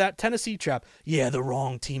falling into that Tennessee trap. Yeah, the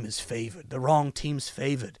wrong team is favored. The wrong team's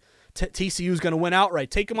favored. TCU's going to win outright.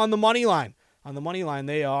 Take them on the money line. On the money line,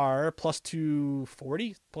 they are plus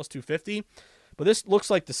 240, plus 250. But this looks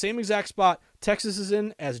like the same exact spot Texas is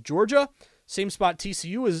in as Georgia. Same spot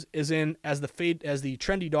TCU is in as the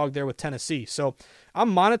trendy dog there with Tennessee. So I'm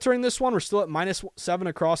monitoring this one. We're still at -7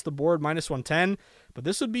 across the board, -110. But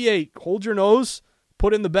this would be a hold your nose,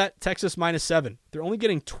 put in the bet, Texas -7. They're only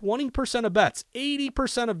getting 20% of bets.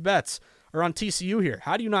 80% of bets are on TCU here.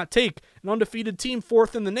 How do you not take an undefeated team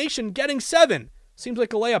 4th in the nation getting 7? Seems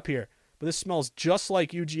like a layup here. But this smells just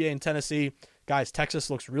like UGA and Tennessee. Guys, Texas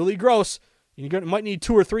looks really gross. You might need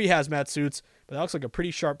 2 or 3 hazmat suits, but that looks like a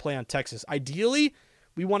pretty sharp play on Texas. Ideally,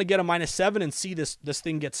 we want to get a -7 and see this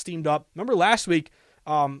thing get steamed up. Remember last week,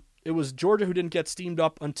 it was Georgia who didn't get steamed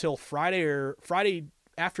up until Friday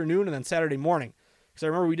afternoon and then Saturday morning. Because I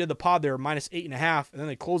remember we did the pod there, -8.5, and then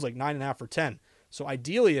they closed like 9.5 or 10. So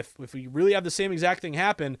ideally, if we really have the same exact thing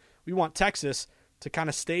happen, we want Texas to kind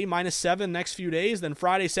of stay -7 next few days. Then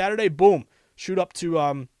Friday, Saturday, boom, shoot up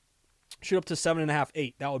to 7.5,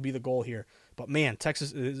 8. That would be the goal here. But man,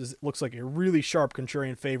 Texas looks like a really sharp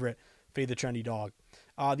contrarian favorite. Fade the trendy dog.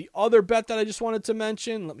 The other bet that I just wanted to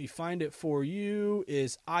mention, let me find it for you,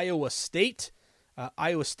 is Iowa State.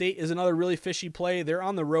 Iowa State is another really fishy play. They're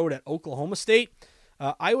on the road at Oklahoma State.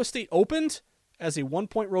 Iowa State opened as a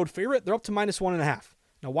 1-point road favorite. They're up to -1.5.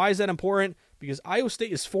 Now, why is that important? Because Iowa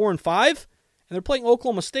State is 4-5, and they're playing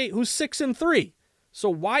Oklahoma State, who's 6-3. So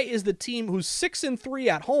why is the team who's 6-3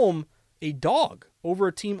 at home a dog over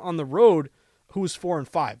a team on the road who's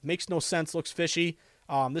 4-5? Makes no sense. Looks fishy.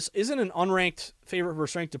 This isn't an unranked favorite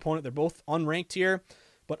versus ranked opponent. They're both unranked here.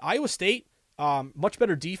 But Iowa State, much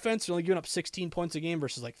better defense. They're only giving up 16 points a game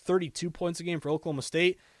versus like 32 points a game for Oklahoma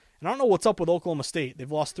State. And I don't know what's up with Oklahoma State.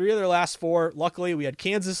 They've lost 3 of their last 4. Luckily, we had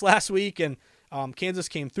Kansas last week, and Kansas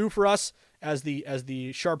came through for us as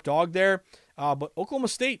the sharp dog there. But Oklahoma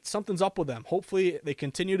State, something's up with them. Hopefully, they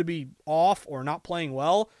continue to be off or not playing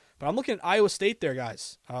well. But I'm looking at Iowa State there,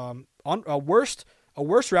 guys. A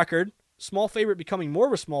worse record, small favorite becoming more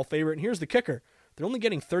of a small favorite. And here's the kicker. They're only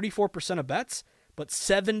getting 34% of bets, but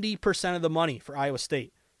 70% of the money for Iowa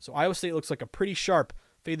State. So Iowa State looks like a pretty sharp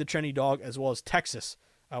fade the trendy dog, as well as Texas,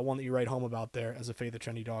 one that you write home about there as a fade the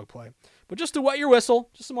trendy dog play. But just to wet your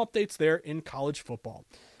whistle, just some updates there in college football.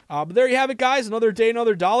 But there you have it, guys. Another day,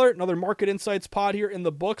 another dollar, another Market Insights pod here in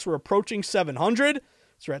the books. We're approaching 700.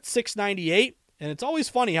 So we're at 698. And it's always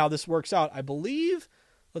funny how this works out. I believe,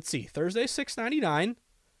 let's see, Thursday, 699.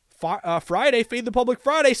 Friday, Fade the Public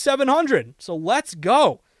Friday, 700. So let's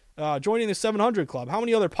go. Joining the 700 club. How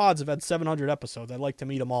many other pods have had 700 episodes? I'd like to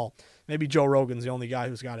meet them all. Maybe Joe Rogan's the only guy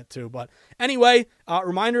who's got it too. But anyway,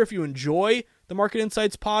 reminder, if you enjoy the Market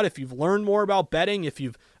Insights pod, if you've learned more about betting, if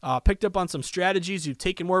you've picked up on some strategies, you've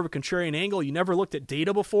taken more of a contrarian angle, you never looked at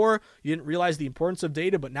data before, you didn't realize the importance of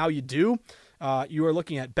data, but now you do. You are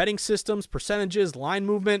looking at betting systems, percentages, line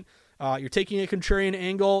movement. You're taking a contrarian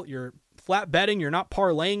angle. You're flat betting. You're not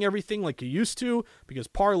parlaying everything like you used to, because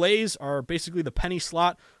parlays are basically the penny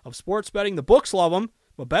slot of sports betting. The books love them,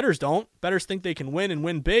 but bettors don't. Bettors think they can win and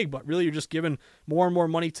win big, but really you're just giving more and more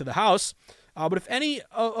money to the house. But if any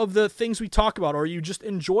of the things we talk about, or you just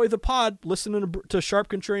enjoy the pod, listening to sharp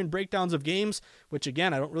contrarian breakdowns of games, which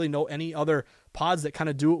again, I don't really know any other pods that kind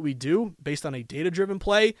of do what we do based on a data-driven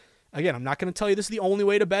play. Again, I'm not going to tell you this is the only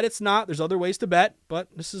way to bet. It's not. There's other ways to bet, but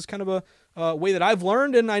this is kind of a way that I've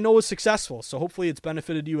learned and I know is successful. So hopefully it's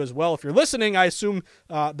benefited you as well. If you're listening, I assume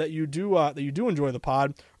that you do enjoy the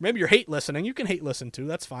pod. Or maybe you're hate listening. You can hate listen too.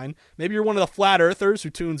 That's fine. Maybe you're one of the flat earthers who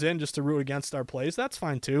tunes in just to root against our plays. That's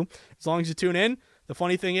fine too. As long as you tune in. The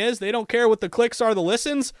funny thing is, they don't care what the clicks are, the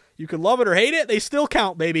listens. You can love it or hate it. They still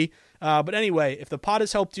count, baby. But anyway, if the pod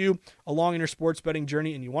has helped you along in your sports betting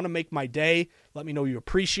journey and you want to make my day, let me know you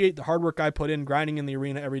appreciate the hard work I put in grinding in the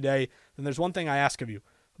arena every day, then there's one thing I ask of you.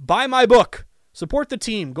 Buy my book. Support the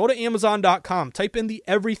team. Go to Amazon.com. Type in the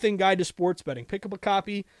Everything Guide to Sports Betting. Pick up a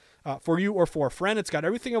copy for you or for a friend. It's got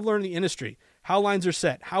everything I've learned in the industry. How lines are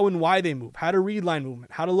set, how and why they move, how to read line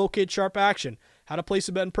movement, how to locate sharp action, how to place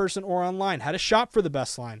a bet in person or online, how to shop for the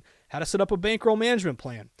best line, how to set up a bankroll management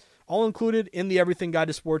plan. All included in the Everything Guide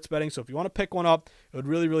to Sports Betting. So if you want to pick one up, it would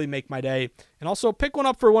really, really make my day. And also pick one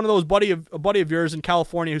up for one of those a buddy of yours in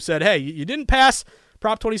California who said, hey, you didn't pass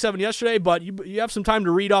Prop 27 yesterday, but you have some time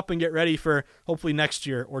to read up and get ready for hopefully next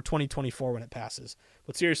year or 2024 when it passes.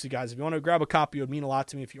 But seriously, guys, if you want to grab a copy, it would mean a lot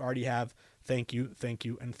to me. If you already have, thank you,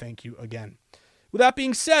 and thank you again. With that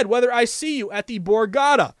being said, whether I see you at the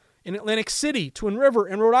Borgata in Atlantic City, Twin River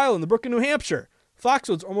in Rhode Island, the Brook in New Hampshire,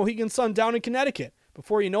 Foxwoods or Mohegan Sun down in Connecticut,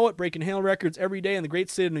 before you know it, breaking hail records every day in the great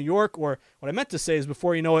state of New York, or what I meant to say is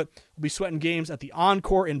before you know it, we'll be sweating games at the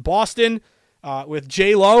Encore in Boston with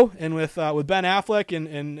J-Lo and with Ben Affleck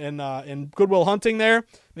and Good Will Hunting there.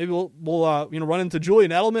 Maybe we'll run into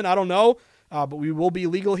Julian Edelman. I don't know, but we will be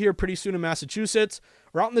legal here pretty soon in Massachusetts.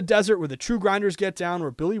 We're out in the desert where the true grinders get down,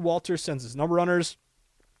 where Billy Walters sends his number runners,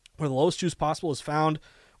 where the lowest juice possible is found,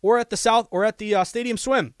 or at the Stadium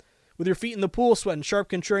Swim. With your feet in the pool, sweating sharp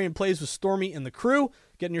contrarian plays with Stormy and the crew,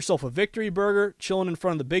 getting yourself a victory burger, chilling in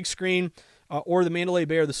front of the big screen, or the Mandalay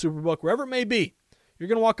Bay or the Superbook, wherever it may be, you're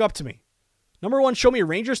going to walk up to me. Number one, show me a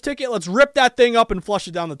Rangers ticket. Let's rip that thing up and flush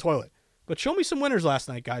it down the toilet. But show me some winners last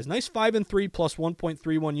night, guys. Nice 5-3 plus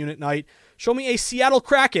 1.31 unit night. Show me a Seattle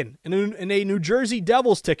Kraken and a New Jersey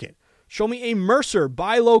Devils ticket. Show me a Mercer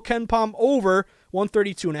buy low KenPom over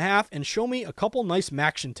 132.5, and show me a couple nice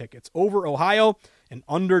MACtion tickets over Ohio and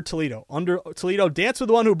under Toledo. Under Toledo, dance with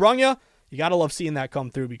the one who brung you. You got to love seeing that come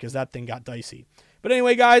through because that thing got dicey. But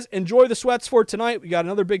anyway, guys, enjoy the sweats for tonight. We got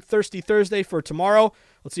another big Thirsty Thursday for tomorrow.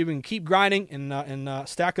 Let's see if we can keep grinding and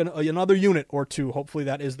stack another unit or two. Hopefully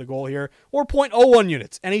that is the goal here. Or 0.01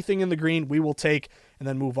 units. Anything in the green we will take and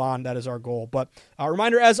then move on. That is our goal. But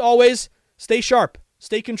reminder, as always, stay sharp.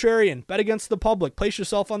 Stay contrarian. Bet against the public. Place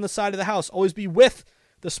yourself on the side of the house. Always be with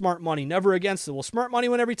the smart money, never against it. Will smart money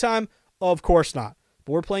win every time? Of course not.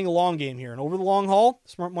 But we're playing a long game here. And over the long haul,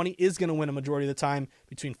 smart money is going to win a majority of the time,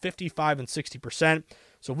 between 55 and 60%.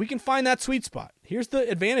 So if we can find that sweet spot, here's the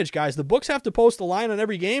advantage, guys. The books have to post a line on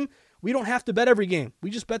every game. We don't have to bet every game. We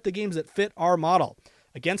just bet the games that fit our model.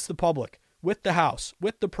 Against the public, with the house,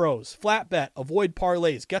 with the pros, flat bet, avoid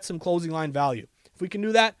parlays, get some closing line value. If we can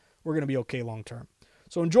do that, we're going to be okay long term.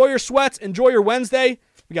 So enjoy your sweats. Enjoy your Wednesday.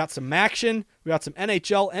 We got some MACtion. We got some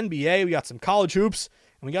NHL, NBA. We got some college hoops.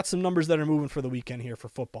 And we got some numbers that are moving for the weekend here for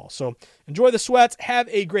football. So enjoy the sweats. Have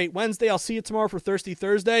a great Wednesday. I'll see you tomorrow for Thirsty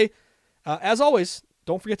Thursday. As always,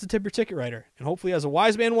 don't forget to tip your ticket writer. And hopefully, as a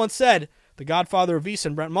wise man once said, the godfather of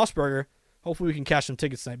VEASAN, Brent Musburger, hopefully we can cash some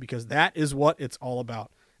tickets tonight because that is what it's all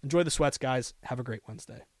about. Enjoy the sweats, guys. Have a great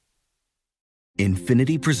Wednesday.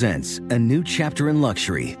 Infinity presents a new chapter in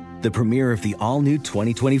luxury, the premiere of the all-new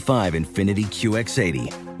 2025 Infinity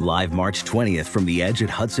QX80, live March 20th from the Edge at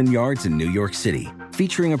Hudson Yards in New York City,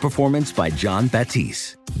 featuring a performance by John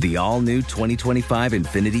Batiste. The all-new 2025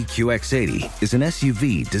 Infinity QX80 is an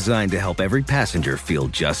SUV designed to help every passenger feel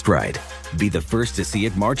just right. Be the first to see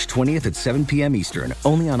it March 20th at 7 p.m. Eastern,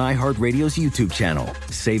 only on iHeartRadio's YouTube channel.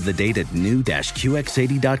 Save the date at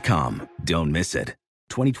new-QX80.com. Don't miss it.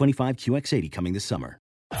 2025 QX80 coming this summer.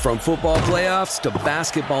 From football playoffs to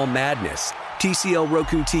basketball madness, TCL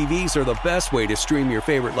Roku TVs are the best way to stream your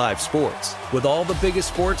favorite live sports. With all the biggest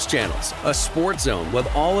sports channels, a sports zone with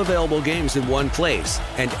all available games in one place,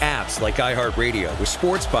 and apps like iHeartRadio with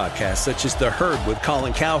sports podcasts such as The Herd with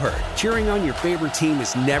Colin Cowherd. Cheering on your favorite team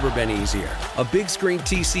has never been easier. A big screen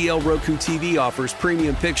TCL Roku TV offers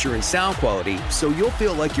premium picture and sound quality, so you'll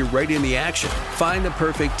feel like you're right in the action. Find the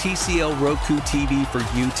perfect TCL Roku TV for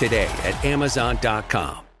you today at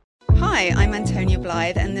Amazon.com. Hi, I'm Antonia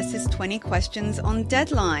Blythe, and this is 20 Questions on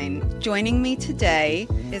Deadline. Joining me today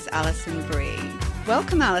is Alison Brie.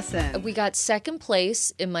 Welcome, Allison. We got second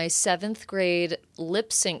place in my 7th grade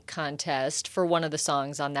lip sync contest for one of the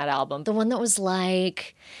songs on that album. The one that was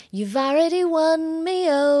like, "You've already won me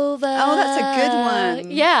over." Oh, that's a good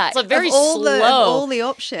one. Yeah. It's a very of all slow. Of all the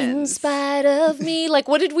options. In spite of me. Like,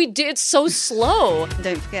 what did we do? It's so slow.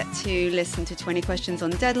 Don't forget to listen to 20 Questions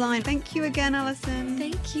on Deadline. Thank you again, Allison.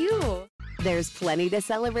 Thank you. There's plenty to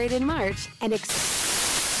celebrate in March and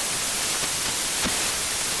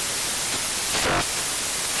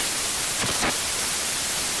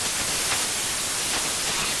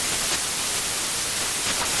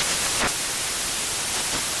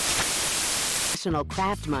National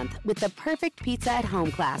Craft Month with the perfect pizza at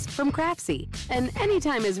home class from Craftsy. And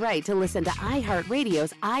anytime is right to listen to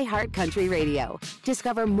iHeartRadio's iHeart Country Radio.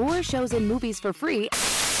 Discover more shows and movies for free